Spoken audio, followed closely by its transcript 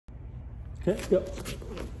Okay, go.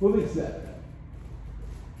 Moving step.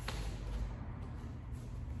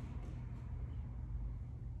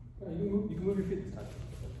 You can move your feet this time.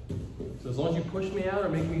 So as long as you push me out or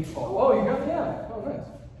make me fall. Oh, you got me out. Oh, nice.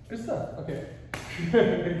 Good stuff. Okay.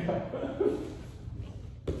 Good go.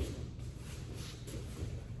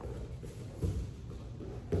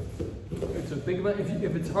 Okay, so think about if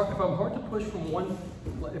I'm hard to push from one,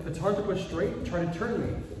 if it's hard to push straight, try to turn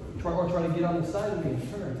me. Try to get on the side of me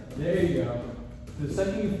and turn. There you go. The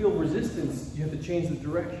second you feel resistance, you have to change the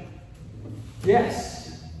direction.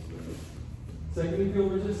 Yes. Second you feel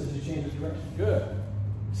resistance, you change the direction. Good.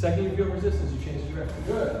 Second you feel resistance, you change the direction.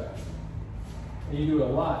 Good. And you do it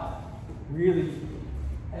a lot. Really,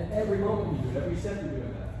 at every moment you do it, every step you're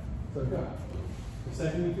doing that. So go. The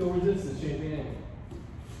second you feel resistance, change the angle.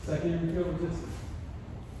 Second you feel resistance.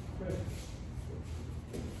 Good.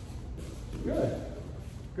 Good.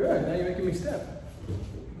 Good. Now you're making me step.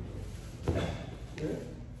 Good.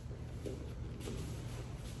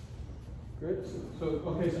 Good. So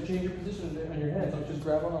okay, so change your position on your hands. Don't just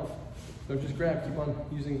grab on. Don't just grab. Keep on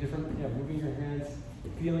using different, moving your hands,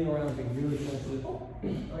 feeling around, being really sensitive. Oh,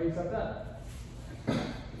 you got that.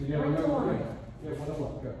 You have another one. Yeah,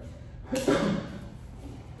 one. Go.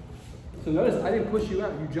 So notice I didn't push you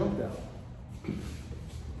out. You jumped out.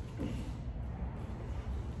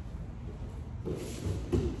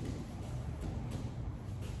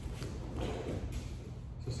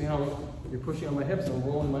 So see how you're pushing on my hips and I'm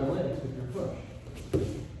rolling my legs with your push.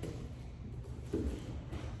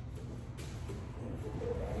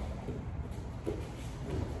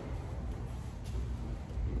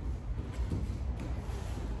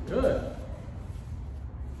 Good.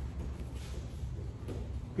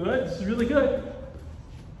 Good. This is really good.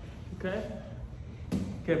 Okay.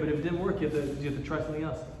 Okay, but if it didn't work, you have to try something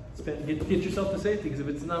else. Get yourself to safety, because if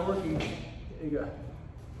it's not working, there you go.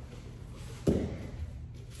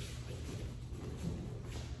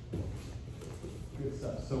 Good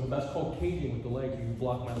stuff. So that's called caging with the legs. You can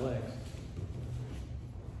block my legs.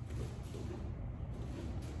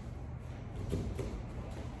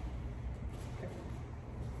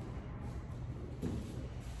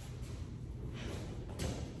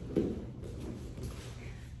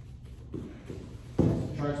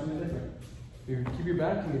 Try something different. If you keep your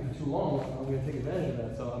back to me for too long, I'm going to take advantage of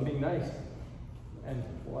that. So I'm being nice. And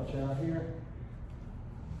watch out here.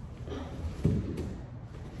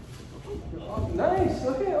 Nice.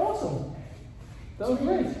 Okay, awesome. That was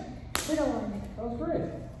great. That was great.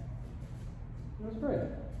 That was great.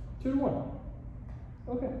 2 to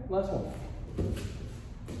 1. Okay, last one.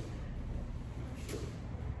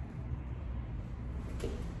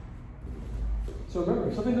 So remember,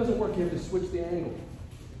 if something doesn't work, you have to switch the angle.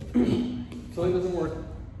 Something doesn't work, you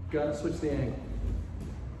gotta switch the angle.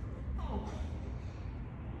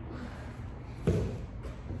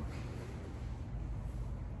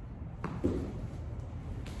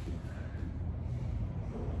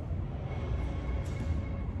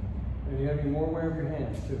 And you gotta be more aware of your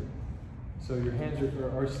hands too. So your hands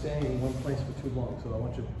are staying in one place for too long. So I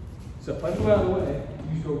want you. So if I move out of the way,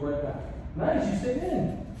 you just go right back. Nice, you stayed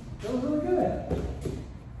in. That was really good.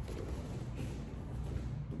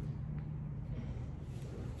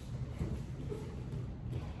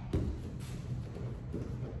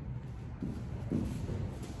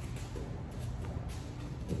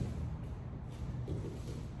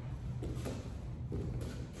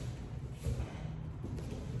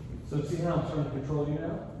 So see how I'm starting to control you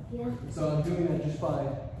now? Yeah. So I'm doing that just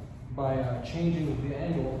by changing the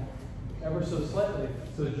angle ever so slightly,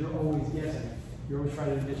 so that you're always guessing. You're always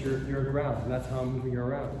trying to get your ground, and that's how I'm moving you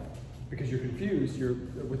around. Because you're confused,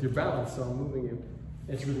 with your balance, so I'm moving you.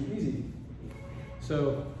 It's really easy.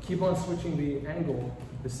 So keep on switching the angle.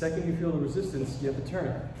 The second you feel the resistance, you have to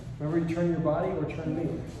turn. Remember, you turn your body or turn me.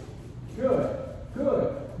 Good,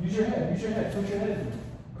 good. Use your head, push your head into me.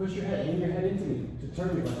 Push your head, lean your head into me to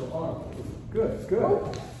turn me like an arm. Good,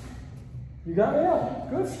 good. You got me out.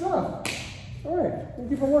 Good stuff. All right, we'll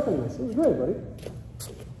keep on working on this. It was great, buddy.